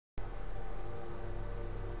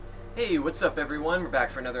Hey, what's up everyone? We're back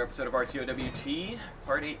for another episode of RTOWT,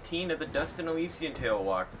 part 18 of the Dust and Elysian tale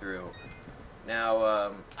walkthrough.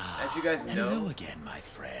 Now, as you guys know... Hello again, my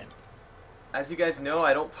friend. As you guys know,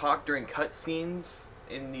 I don't talk during cutscenes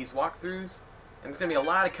in these walkthroughs. And there's going to be a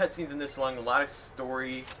lot of cutscenes in this one, a lot of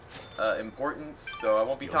story importance, so I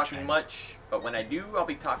won't be talking much. But when I do, I'll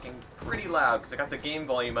be talking pretty loud, because I got the game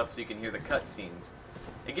volume up so you can hear the cutscenes.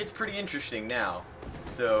 It gets pretty interesting now,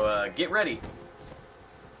 so get ready.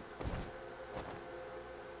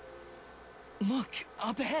 Look,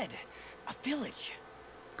 up ahead. A village.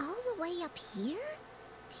 All the way up here?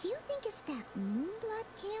 Do you think it's that Moonblood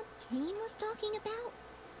camp Kane was talking about?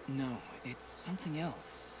 No, it's something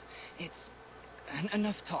else. It's...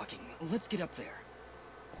 enough talking. Let's get up there.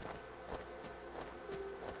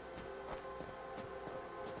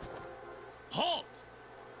 Halt!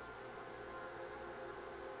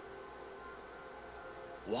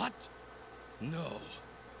 What? No.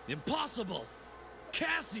 Impossible!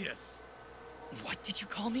 Cassius! What did you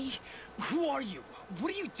call me? Who are you? What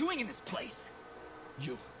are you doing in this place?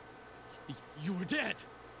 You were dead.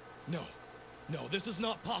 No, this is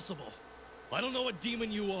not possible. I don't know what demon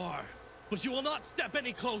you are, but you will not step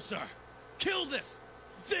any closer. Kill this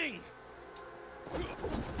thing!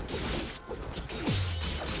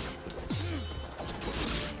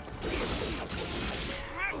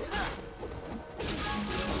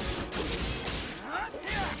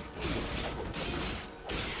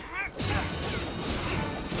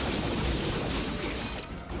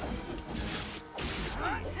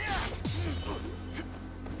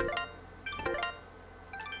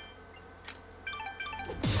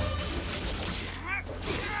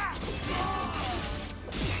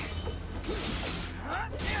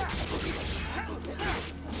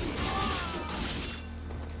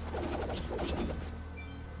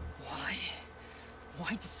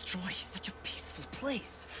 Why destroy such a peaceful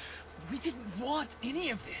place? We didn't want any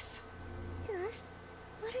of this. Gus,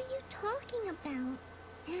 what are you talking about?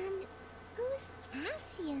 And who is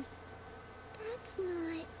Cassius? That's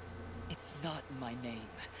not... It's not my name.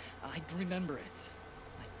 I'd remember it.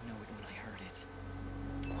 I'd know it when I heard it.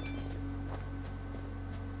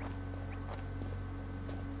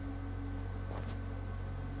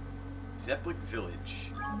 Zepplik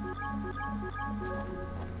Village.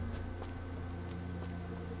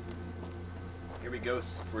 Here we go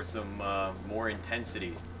for some more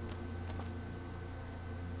intensity.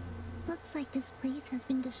 Looks like this place has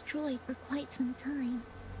been destroyed for quite some time.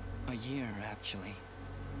 A year, actually.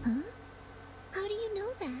 Huh? How do you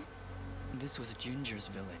know that? This was Ginger's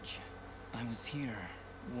village. I was here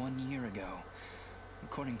 1 year ago.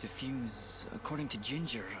 According to Fuse, according to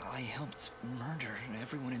Ginger, I helped murder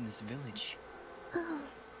everyone in this village. Oh,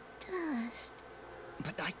 Dust.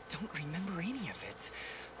 But I don't remember any of it.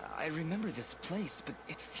 I remember this place, but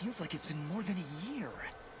it feels like it's been more than a year.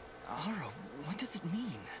 Aarah, what does it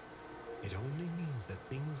mean? It only means that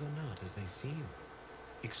things are not as they seem.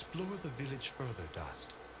 Explore the village further,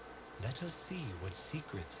 Dust. Let us see what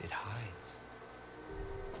secrets it hides.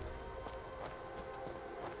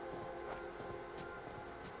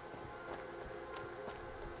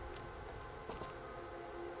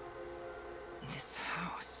 This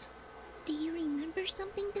house. Do you remember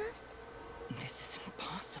something, Dust? This isn't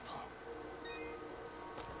possible.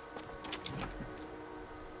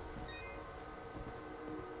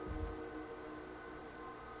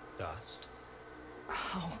 Dust,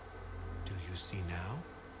 How? do you see now?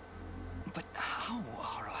 But how,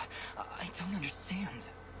 Aarah? I don't understand.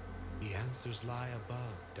 The answers lie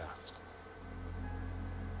above, Dust.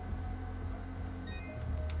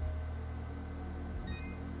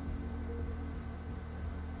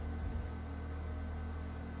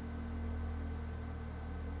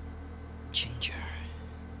 Ginger.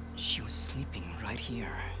 She was sleeping right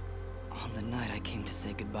here. On the night I came to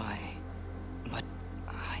say goodbye. But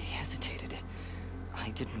I hesitated. I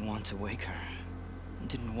didn't want to wake her.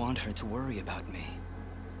 Didn't want her to worry about me.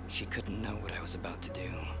 She couldn't know what I was about to do.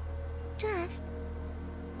 Dust,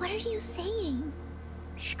 what are you saying?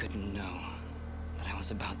 She couldn't know that I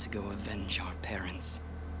was about to go avenge our parents.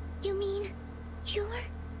 You mean, you're...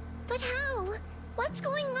 But how? What's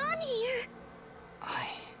going on here? I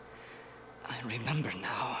remember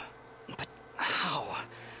now. But how?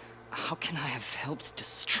 How can I have helped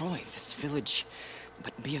destroy this village,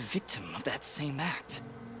 but be a victim of that same act?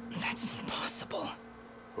 That's impossible.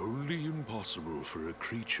 Only impossible for a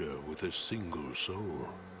creature with a single soul.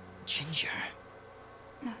 Ginger.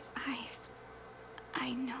 Those eyes.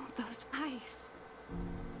 I know those eyes.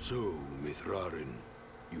 So, Mithrarin,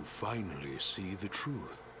 you finally see the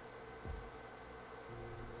truth.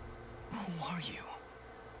 Who are you?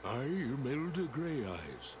 I am Elder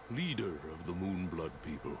Gaius, leader of the Moonblood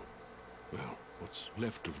people. Well, what's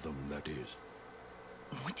left of them, that is.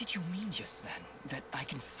 What did you mean just then? That I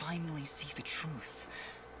can finally see the truth?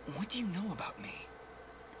 What do you know about me?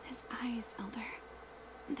 His eyes, Elder.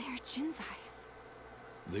 They're Jin's eyes.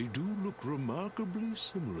 They do look remarkably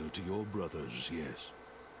similar to your brother's, yes.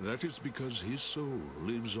 That is because his soul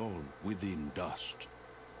lives on within dust.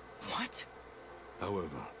 What?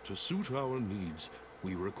 However, to suit our needs,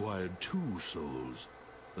 we required 2 souls.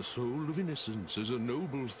 The soul of innocence is a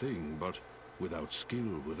noble thing, but without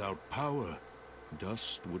skill, without power,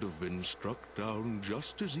 dust would have been struck down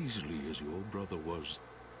just as easily as your brother was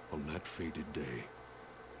on that fated day.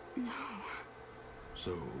 No.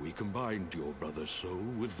 So we combined your brother's soul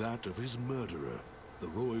with that of his murderer, the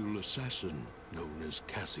royal assassin known as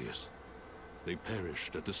Cassius. They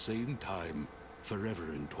perished at the same time, forever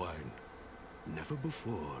entwined. Never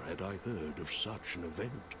before had I heard of such an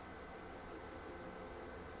event.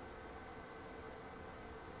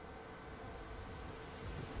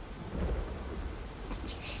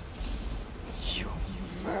 You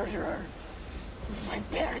murderer! My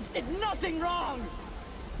parents did nothing wrong!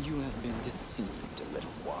 You have been deceived, little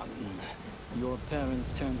one. Your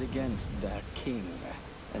parents turned against their king,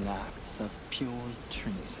 an act of pure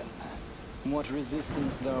treason. What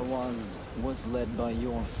resistance there was led by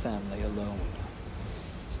your family alone.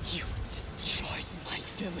 You destroyed my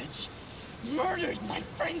village, murdered my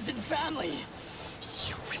friends and family.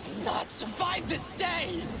 You will not survive this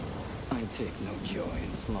day! I take no joy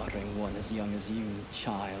in slaughtering one as young as you,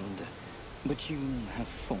 child. But you have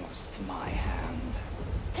forced my hand.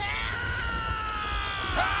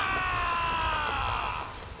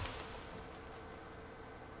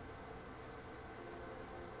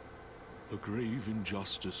 A grave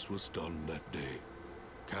injustice was done that day.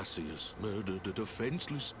 Cassius murdered a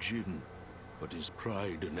defenseless Jinn, but his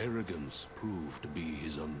pride and arrogance proved to be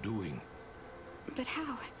his undoing. But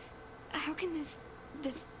how? How can this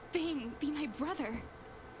thing be my brother?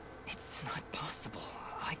 It's not possible.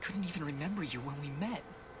 I couldn't even remember you when we met.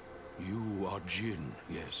 You are Jinn,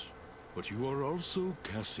 yes. But you are also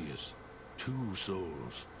Cassius. 2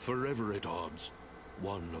 souls, forever at odds.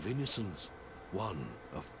 One of innocence, one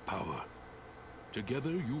of power.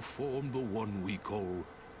 Together you form the one we call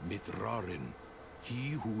Mithrarin, he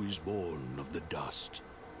who is born of the dust.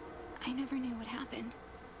 I never knew what happened.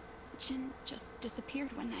 Jin just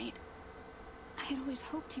disappeared one night. I had always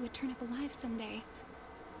hoped he would turn up alive someday.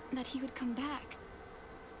 That he would come back.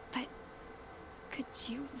 But could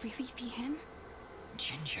you really be him?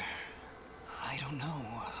 Ginger, I don't know.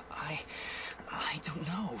 I don't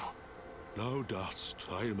know. Now, Dust,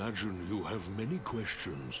 I imagine you have many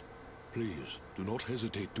questions. Please, do not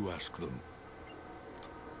hesitate to ask them.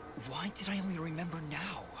 Why did I only remember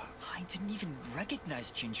now? I didn't even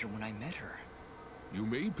recognize Ginger when I met her. You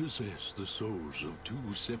may possess the souls of 2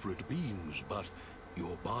 separate beings, but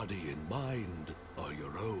your body and mind are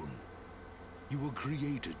your own. You were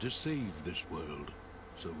created to save this world,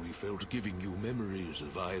 so we felt giving you memories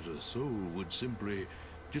of either soul would simply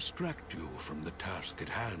distract you from the task at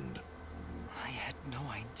hand. I had no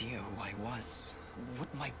idea who I was,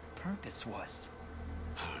 what my purpose was.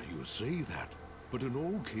 You say that, but in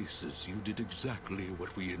all cases you did exactly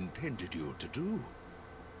what we intended you to do.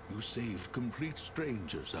 You saved complete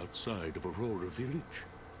strangers outside of Aurora Village.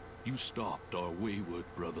 You stopped our wayward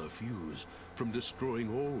brother Fuse from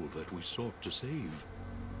destroying all that we sought to save.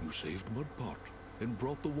 You saved Mudpot and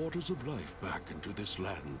brought the waters of life back into this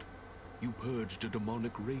land. You purged a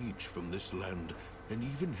demonic rage from this land and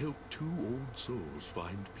even helped 2 old souls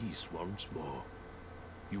find peace once more.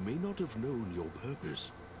 You may not have known your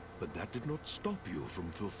purpose, but that did not stop you from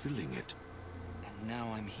fulfilling it. And now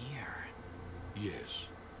I'm here. Yes,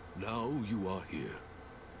 now you are here.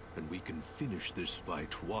 And we can finish this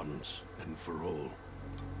fight once and for all.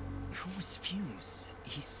 Who was Fuse?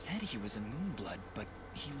 He said he was a Moonblood, but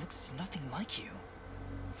he looks nothing like you.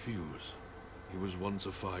 Fuse. He was once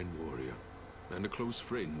a fine warrior, and a close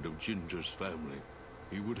friend of Ginger's family.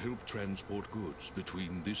 He would help transport goods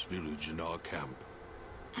between this village and our camp.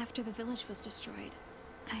 After the village was destroyed,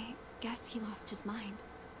 I guess he lost his mind.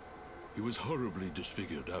 He was horribly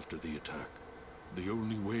disfigured after the attack. The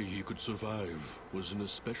only way he could survive was in a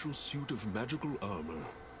special suit of magical armor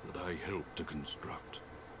that I helped to construct.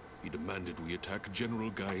 He demanded we attack General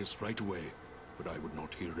Gaius right away, but I would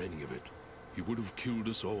not hear any of it. He would have killed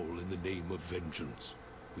us all in the name of vengeance.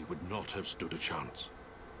 We would not have stood a chance.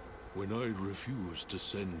 When I refused to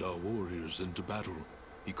send our warriors into battle,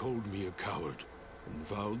 he called me a coward and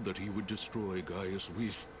vowed that he would destroy Gaius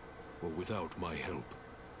with or without my help.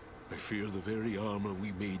 I fear the very armor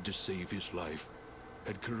we made to save his life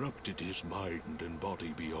had corrupted his mind and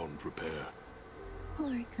body beyond repair.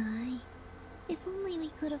 Poor guy. If only we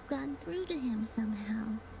could have gone through to him somehow.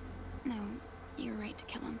 No, you're right to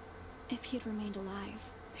kill him. If he had remained alive,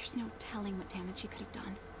 there's no telling what damage he could have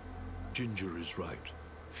done. Ginger is right.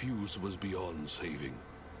 Fuse was beyond saving.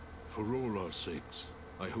 For all our sakes,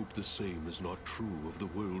 I hope the same is not true of the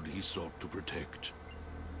world he sought to protect.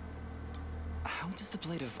 How does the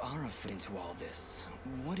Blade of Aarah fit into all this?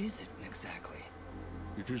 What is it, exactly?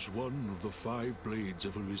 It is one of the 5 blades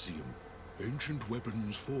of Elysian. Ancient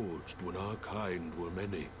weapons forged when our kind were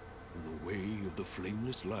many, and the way of the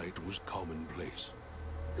flameless light was commonplace.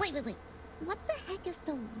 Wait. What the heck is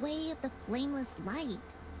the way of the flameless light?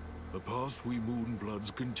 A path we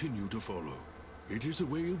Moonbloods continue to follow. It is a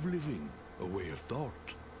way of living, a way of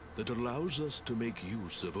thought, that allows us to make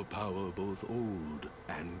use of a power both old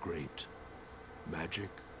and great. Magic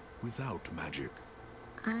without magic.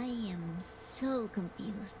 I am so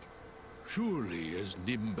confused. Surely, as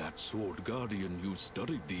Nimbat Sword Guardian, you've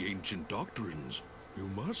studied the ancient doctrines. You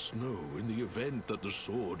must know, in the event that the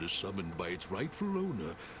sword is summoned by its rightful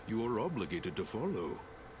owner, you are obligated to follow.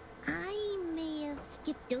 I may have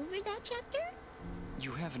skipped over that chapter?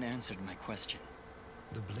 You haven't answered my question.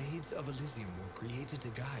 The Blades of Elysium were created to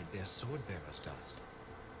guide their sword-bearers, Dust.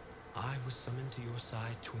 I was summoned to your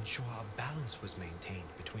side to ensure a balance was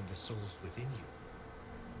maintained between the souls within you.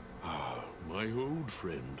 Ah, my old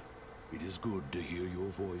friend. It is good to hear your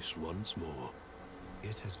voice once more.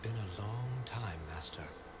 It has been a long time, Master.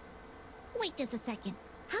 Wait just a second.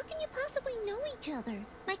 How can you possibly know each other?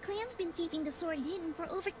 My clan's been keeping the sword hidden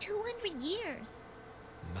for over 200 years.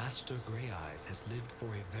 Master Grey Eyes has lived for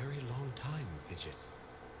a very long time, Fidget.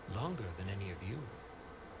 Longer than any of you.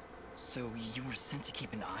 So you were sent to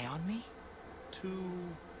keep an eye on me? To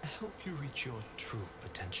help you reach your true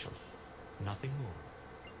potential. Nothing more.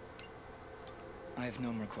 I have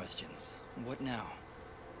no more questions. What now?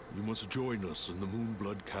 You must join us in the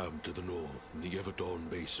Moonblood camp to the north, in the Everdawn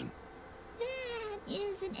Basin. That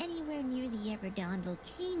isn't anywhere near the Everdawn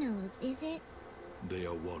volcanoes, is it? They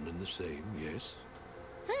are one and the same, yes?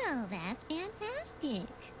 Oh, that's fantastic.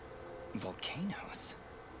 Volcanoes?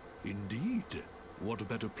 Indeed. What a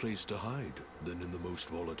better place to hide than in the most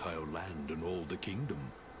volatile land in all the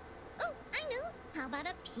kingdom? Oh, I know. How about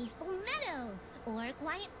a peaceful meadow? Or a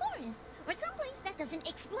quiet forest? Or someplace that doesn't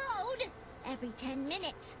explode every 10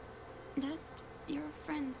 minutes? Dust, your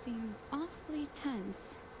friend seems awfully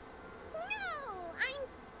tense. No, I'm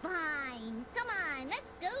fine. Come on,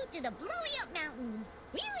 let's go to the blowy-up mountains.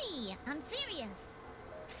 Really, I'm serious.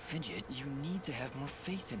 Fidget, you need to have more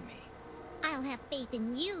faith in me. I'll have faith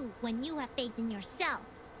in you when you have faith in yourself.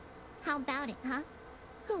 How about it, huh?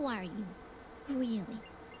 Who are you? Really?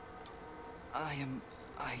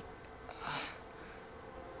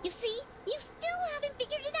 You see? You still haven't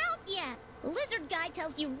figured it out yet. Lizard guy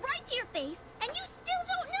tells you right to your face, and you still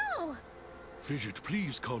don't know. Fidget,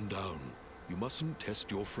 please calm down. You mustn't test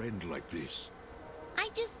your friend like this. I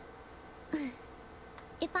just...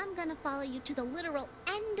 If I'm gonna follow you to the literal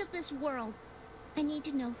end of this world, I need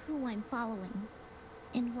to know who I'm following.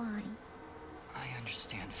 And why. I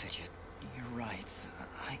understand, Fidget. You're right.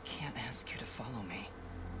 I can't ask you to follow me.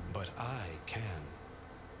 But I can.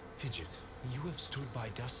 Fidget, you have stood by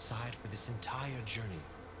Dust's side for this entire journey.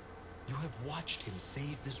 You have watched him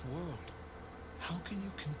save this world. How can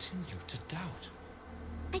you continue to doubt?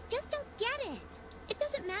 I just don't get it. It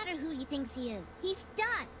doesn't matter who he thinks he is. He's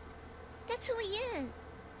Dust. That's who he is.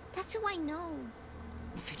 That's who I know.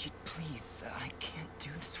 Fidget, please. I can't do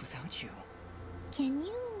this without you. Can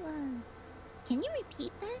you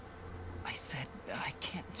repeat that? I said I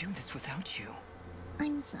can't do this without you.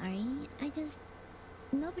 I'm sorry.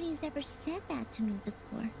 Nobody's ever said that to me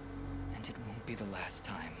before. And it won't be the last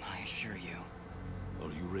time, I assure you.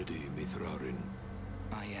 Are you ready, Mithrarin?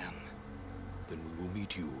 I am. Then we will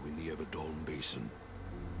meet you in the Everdawn Basin.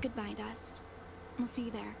 Goodbye, Dust. We'll see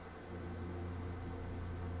you there.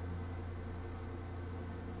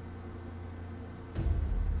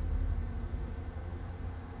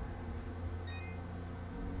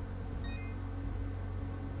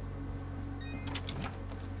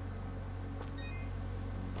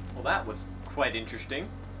 Well, that was quite interesting,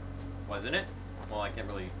 wasn't it? Well, I can't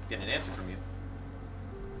really get an answer from you.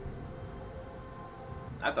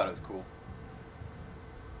 I thought it was cool.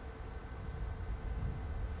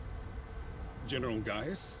 General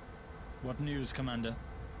Gaius? What news, Commander?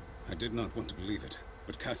 I did not want to believe it,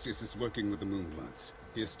 but Cassius is working with the Moonbloods.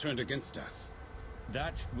 He has turned against us.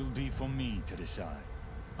 That will be for me to decide.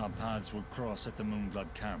 Our paths will cross at the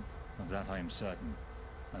Moonblood camp. Of that I am certain.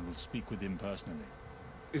 I will speak with him personally.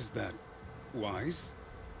 Is that wise?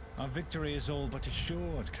 Our victory is all but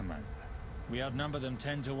assured, Commander. We outnumber them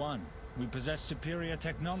 10 to 1. We possess superior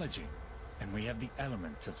technology, and we have the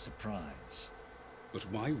element of surprise. But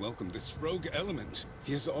why welcome this rogue element?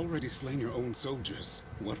 He has already slain your own soldiers.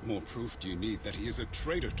 What more proof do you need that he is a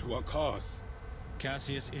traitor to our cause?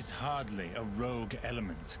 Cassius is hardly a rogue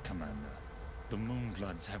element, Commander. The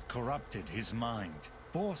Moonbloods have corrupted his mind,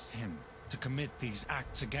 forced him to commit these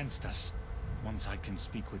acts against us. Once I can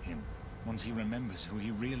speak with him, once he remembers who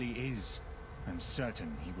he really is, I'm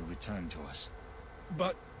certain he will return to us.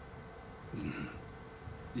 But...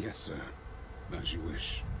 Yes, sir. As you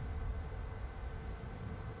wish.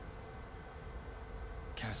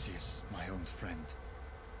 Cassius, my own friend,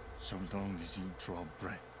 so long as you draw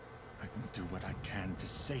breath, I will do what I can to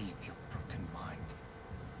save your broken mind.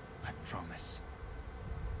 I promise.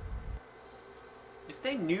 If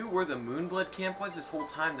they knew where the Moonblood camp was this whole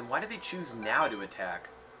time, then why did they choose now to attack?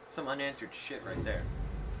 Some unanswered shit right there.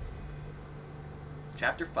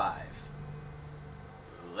 Chapter 5.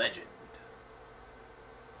 Legend.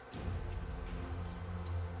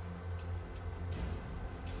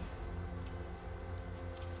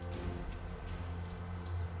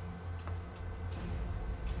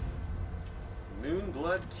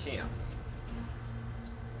 Moonblood camp.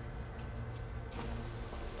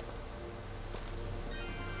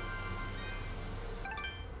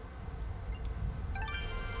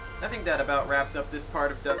 I think that about wraps up this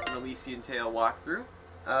part of Dust and Elysian Tale walkthrough.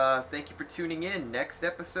 Thank you for tuning in. Next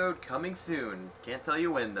episode coming soon. Can't tell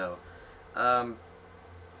you when though.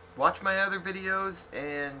 Watch my other videos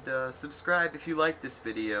and subscribe if you like this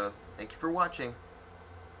video. Thank you for watching.